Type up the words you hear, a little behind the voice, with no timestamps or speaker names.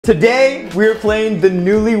Today, we're playing the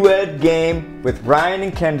Newlywed game with Ryan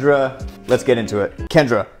and Kendra. Let's get into it.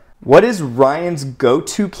 Kendra, what is Ryan's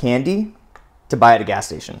go-to candy to buy at a gas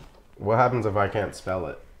station? What happens if I can't spell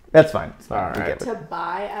it? That's fine. It's All right. To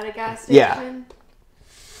buy at a gas station?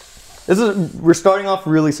 Yeah. We're starting off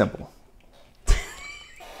really simple.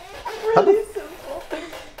 Really simple.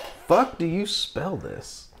 Fuck do you spell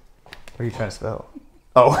this? What are you trying to spell?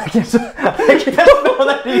 Oh, I can't spell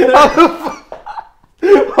that either.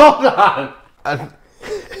 Hold on.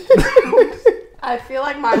 I feel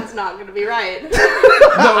like mine's not going to be right. No,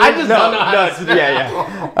 I just don't know how to spell.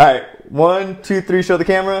 Yeah. All right. 1, 2, 3, show the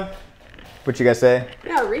camera. What you guys say?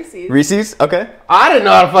 Yeah, Reese's. Reese's? Okay. I didn't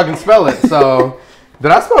know how to fucking spell it, so... Did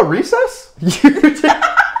I spell recess? You did.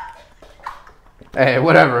 Hey,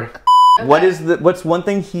 whatever. Okay. What's one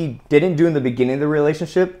thing he didn't do in the beginning of the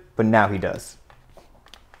relationship, but now he does?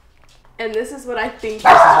 And this is what I think.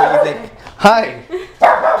 This is what you think. Hi.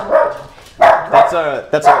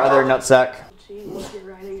 That's our other nutsack. Jeez, you're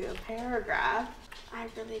writing a paragraph. I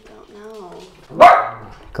really don't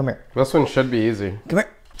know. Come here. This one should be easy. Come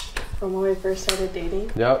here. From when we first started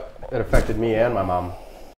dating? Yep, it affected me and my mom.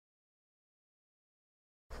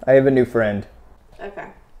 I have a new friend. Okay.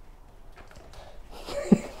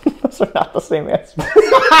 Those are not the same answer.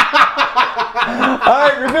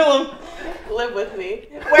 Alright, reveal them. Live with me.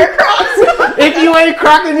 Wear Crocs. If you ain't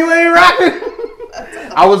crocking, you ain't rocking.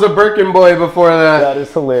 I was a Birkin boy before that. That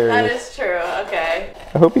is hilarious. That is true. Okay.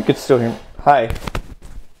 I hope you could still hear me. Hi.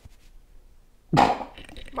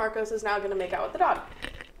 Marcos is now going to make out with the dog.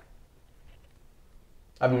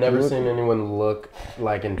 I've never seen anyone look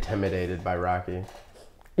like intimidated by Rocky.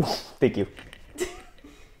 Thank you.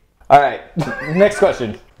 Alright, next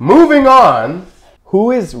question. Moving on.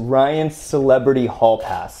 Who is Ryan's celebrity hall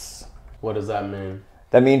pass? What does that mean?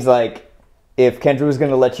 That means, like, if Kendra was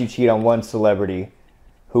going to let you cheat on one celebrity,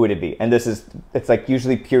 who would it be? And it's like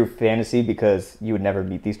usually pure fantasy because you would never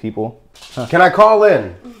meet these people. Huh. Can I call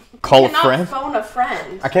in? Call a friend? Phone a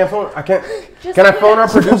friend. I can't. Can I phone our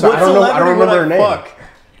producer? I don't remember her name. Fuck?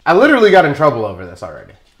 I literally got in trouble over this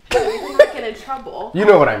already. You're not get in trouble. You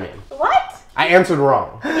know what I mean. What? I answered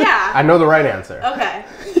wrong. Yeah. I know the right answer. Okay.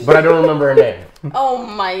 But I don't remember her name. Oh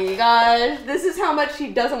my gosh. This is how much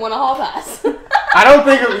she doesn't want a hall pass. I don't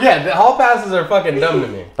think... the hall passes are fucking dumb to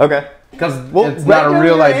me. Okay. Because it's not a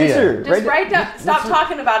real idea. Just write down... Stop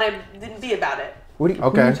talking about it, then be about it. What are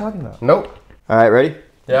you talking about? Nope. Alright, ready?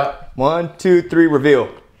 Yeah. 1, 2, 3,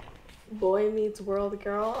 reveal. Boy meets world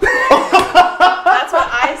girl. That's what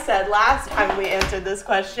I said last time we answered this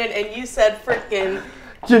question, and you said freaking...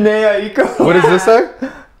 Janae Aiko. What does this say?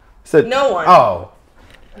 Said, no one. Oh.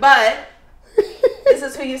 But this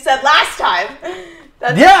is who you said last time.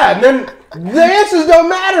 Yeah, and then the answers don't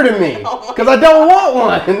matter to me because I don't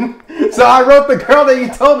want one. So I wrote the girl that you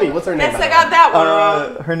told me. What's her name? Yes, I got that one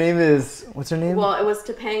wrong. Her name is... What's her name? Well, it was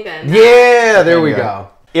Topanga. Yeah, there we go.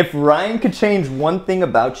 If Ryan could change one thing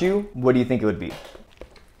about you, what do you think it would be?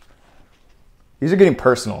 These are getting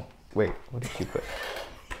personal. Wait, what did you put?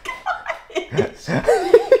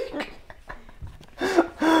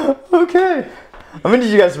 Okay. I'm gonna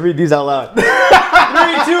need you guys to read these out loud. 3, 2,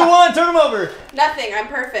 1, turn them over. Nothing, I'm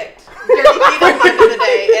perfect. Dirty feet at the end of the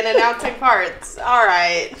day and announcing parts.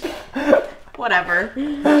 Alright. Whatever.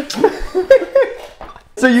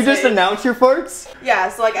 So you just announce your farts? Yeah,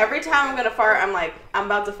 so like every time I'm gonna fart, I'm like, I'm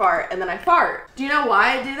about to fart, and then I fart. Do you know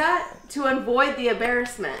why I do that? To avoid the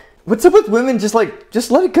embarrassment. What's up with women just let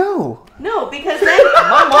it go? No, because then...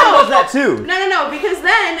 My mom does that too. No, because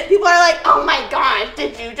then people are like, oh my gosh,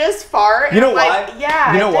 did you just fart? You know and why? Like,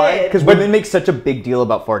 yeah, you know I why? did. Because women make such a big deal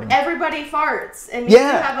about farting. Everybody farts, and you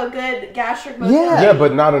have a good gastric motility. Yeah,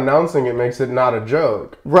 but not announcing it makes it not a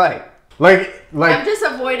joke. Right. Like I'm just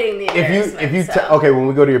avoiding the embarrassment. If you okay, when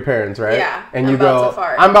we go to your parents, right? Yeah. And you go,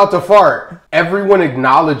 I'm about to fart. Everyone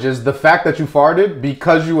acknowledges the fact that you farted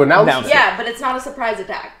because you announced it. Yeah, but it's not a surprise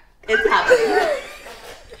attack. It's happening.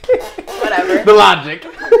 Whatever. The logic.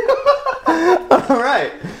 All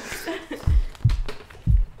right.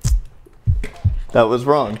 That was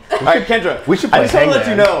wrong. All right, Kendra. We should play I just want to let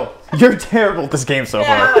you know, you're terrible at this game so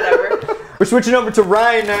far. Whatever. We're switching over to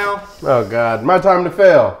Ryan now. Oh, God. My time to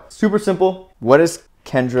fail. Super simple. What is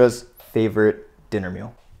Kendra's favorite dinner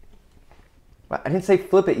meal? I didn't say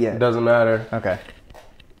flip it yet. Doesn't matter. Okay.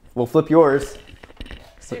 We'll flip yours.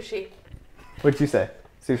 Sushi. What'd you say?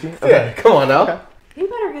 Sushi? Okay. Yeah, come on now. Okay. You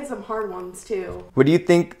better get some hard ones, too. What do you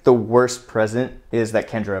think the worst present is that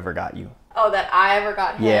Kendra ever got you? Oh, that I ever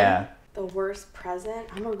got him? Yeah. The worst present?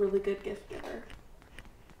 I'm a really good gift giver.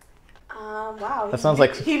 Wow. That sounds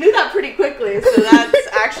like... He knew that pretty quickly, so that's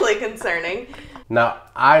actually concerning. Now,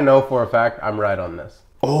 I know for a fact I'm right on this.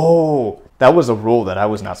 Oh, that was a rule that I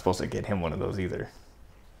was not supposed to get him one of those either.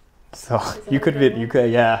 So you could,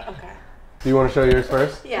 yeah. Okay. Do you want to show yours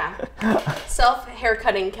first? Yeah. Self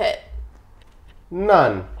haircutting kit.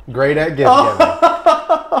 None. Great at gift giving.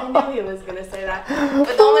 I knew he was gonna say that.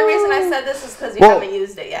 But the only reason I said this is because you haven't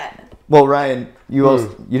used it yet. Well, Ryan, you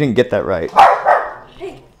didn't get that right.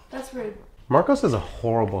 Hey, that's rude. Marcos is a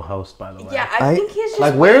horrible host, by the way. Yeah, I think he's just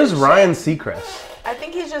like, where's winging Ryan shit. Seacrest? I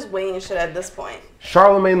think he's just winging shit at this point.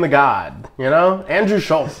 Charlemagne the God, you know? Andrew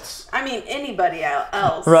Schultz. I mean, anybody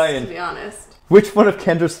else, Ryan. to be honest. Which one of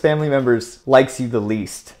Kendra's family members likes you the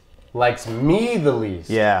least? Likes me the least.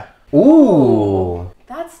 Yeah. Ooh.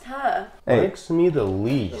 That's tough. Hey, Likes me the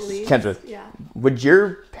least. Kendra, Yeah. would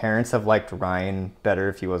your parents have liked Ryan better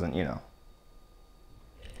if he wasn't, you know,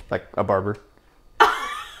 like a barber?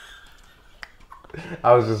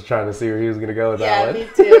 I was just trying to see where he was going to go with that one. Yeah, me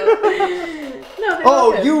too. No, they Oh,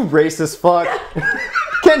 love him. you racist fuck.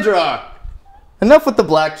 Kendra! Enough with the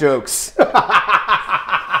black jokes. Damn,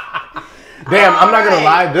 I'm not going to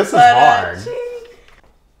lie. This is hard.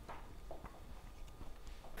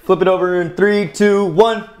 Flip it over in 3, 2,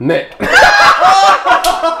 1. Nick.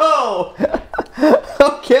 Oh!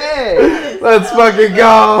 Okay. Let's fucking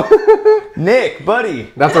go. Nick,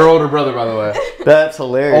 buddy. That's our older brother, by the way. That's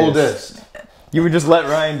hilarious. Oldest. You would just let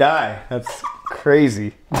Ryan die. That's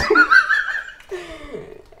crazy.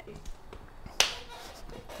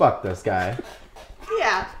 Fuck this guy.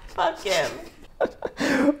 Yeah, fuck him.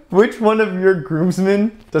 Which one of your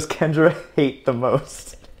groomsmen does Kendra hate the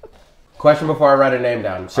most? Question before I write a name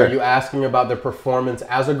down. Sure. Are you asking about their performance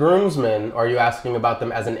as a groomsman, or are you asking about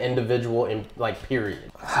them as an individual in, like,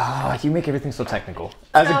 period? Ah, you make everything so technical.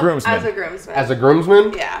 As a No, groomsman. As a groomsman. As a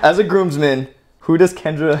groomsman? Yeah. As a groomsman, who does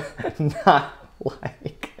Kendra not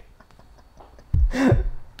like?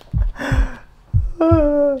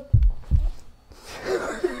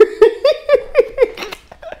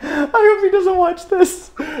 I hope he doesn't watch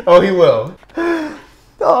this. Oh, he will.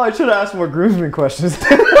 Oh, I should have asked more groomsmen questions.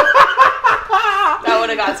 That would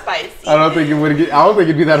have got spicy. I don't think it would. I don't think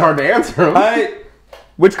it'd be that hard to answer him. Alright,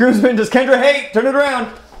 which groomsman does Kendra hate? Turn it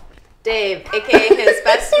around. Dave, aka his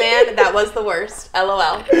best man, that was the worst.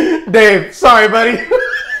 LOL. Dave, sorry, buddy.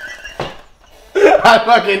 I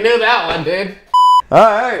fucking knew that one, dude.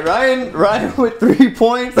 Alright, Ryan with 3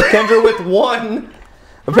 points, Kendra with 1.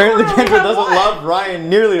 Apparently Kendra doesn't love Ryan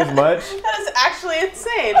nearly as much. That is actually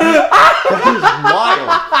insane. That is wild.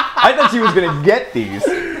 I thought she was gonna get these.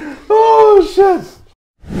 Oh, shit.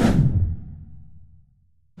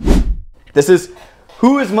 This is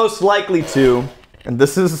who is most likely to, and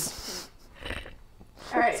this is,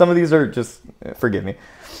 All right. some of these are just, forgive me.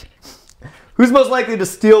 Who's most likely to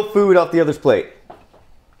steal food off the other's plate?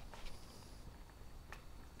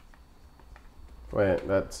 Wait,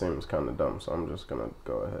 that seems kind of dumb, so I'm just gonna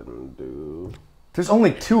go ahead and do... There's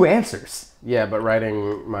only 2 answers. Yeah, but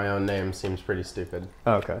writing my own name seems pretty stupid.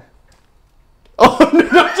 Okay. Oh, no,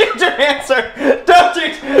 don't change your answer. Don't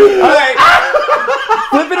change. All right.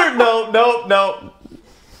 Flip it or no.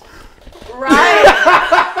 Right.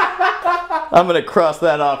 I'm going to cross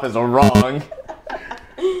that off as a wrong.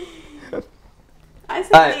 I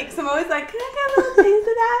said leeks. I'm always like, can I get a little taste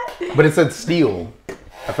of that? But it said steal.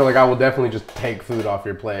 I feel like I will definitely just take food off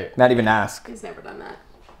your plate. Not even ask. He's never done that.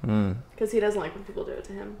 Because he doesn't like when people do it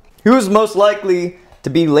to him. Who is most likely to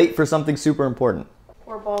be late for something super important?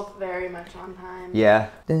 We're both very much on time. Yeah.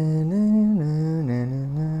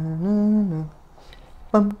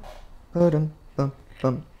 Bum, ba-dum, bum,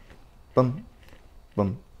 bum, bum,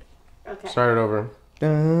 bum. Okay. Start it over.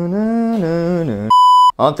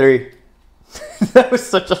 On 3. That was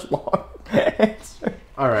such a long answer.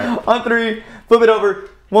 All right. On 3, flip it over.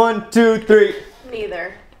 1, 2, 3.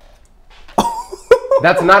 Neither.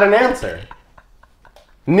 That's not an answer.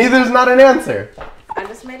 Neither's not an answer. I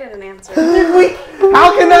just made it an answer.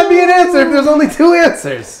 How can that be an answer if there's only 2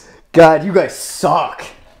 answers? God, you guys suck.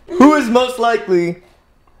 Who is most likely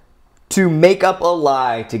to make up a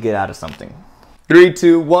lie to get out of something? 3,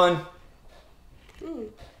 2, 1.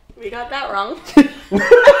 We got that wrong.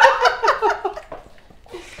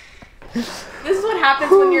 This is what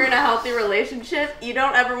happens when you're in a healthy relationship. You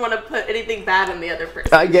don't ever want to put anything bad on the other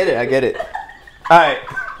person. I get it. All right.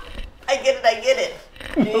 I get it.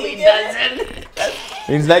 No, he doesn't.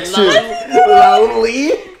 These next 2.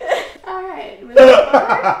 Lonely. All right.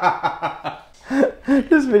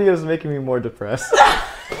 This video is making me more depressed.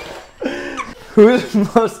 Who is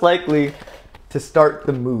most likely to start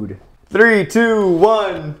the mood? 3, 2,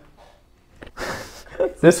 1.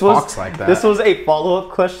 This was Talks like that. This was a follow-up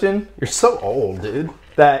question You're so old, dude.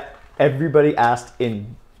 that everybody asked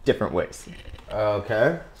in different ways.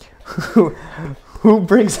 Okay. Who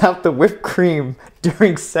brings out the whipped cream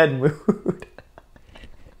during said mood?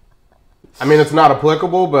 I mean, it's not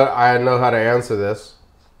applicable, but I know how to answer this.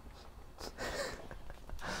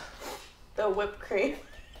 The whipped cream.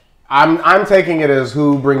 I'm taking it as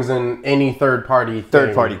who brings in any third party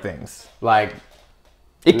Things. Like,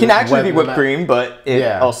 it can actually be whipped cream, but it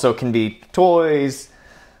also can be toys,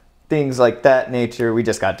 things like that nature. We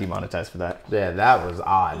just got demonetized for that. Yeah, that was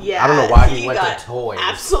odd. Yeah, I don't know why he went to toys.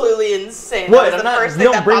 Absolutely insane. What? You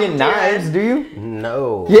don't bring in knives, do you?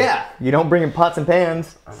 No. Yeah, you don't bring in pots and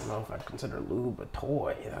pans. I don't know if I'd consider lube a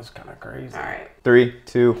toy. That's kind of crazy. All right. 3,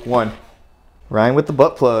 2, 1. Ryan with the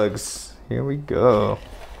butt plugs. Here we go.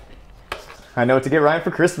 I know what to get Ryan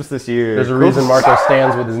for Christmas this year. There's a reason Marco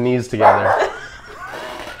stands with his knees together.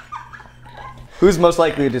 Who's most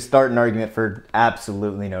likely to start an argument for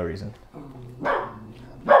absolutely no reason?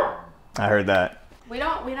 I heard that. We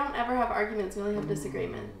don't ever have arguments. We only have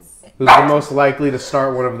disagreements. Who's the most likely to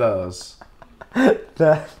start one of those?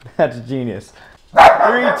 That's genius.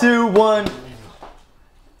 3, 2, 1.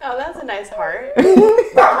 Oh, that's a nice heart.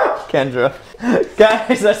 Kendra.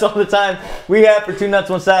 Guys, that's all the time we have for 2 Nuts,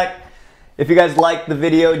 1 Sack. If you guys liked the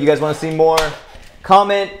video, you guys want to see more,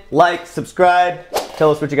 comment, like, subscribe. Tell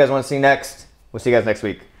us what you guys want to see next. We'll see you guys next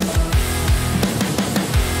week.